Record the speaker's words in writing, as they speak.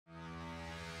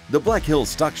The Black Hills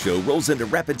Stock Show rolls into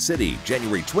Rapid City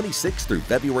January 26th through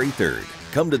February 3rd.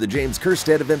 Come to the James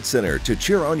Kerstead Event Center to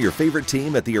cheer on your favorite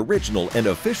team at the original and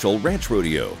official Ranch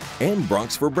Rodeo. And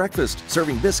Broncs for breakfast,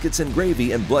 serving biscuits and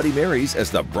gravy and Bloody Marys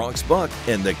as the Broncs Buck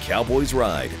and the Cowboys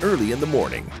Ride early in the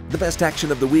morning. The best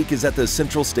action of the week is at the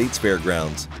Central States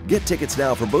Fairgrounds. Get tickets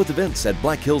now for both events at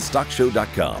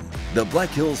blackhillsstockshow.com. The Black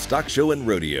Hills Stock Show and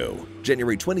Rodeo,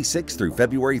 January 26th through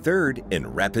February 3rd in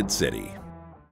Rapid City.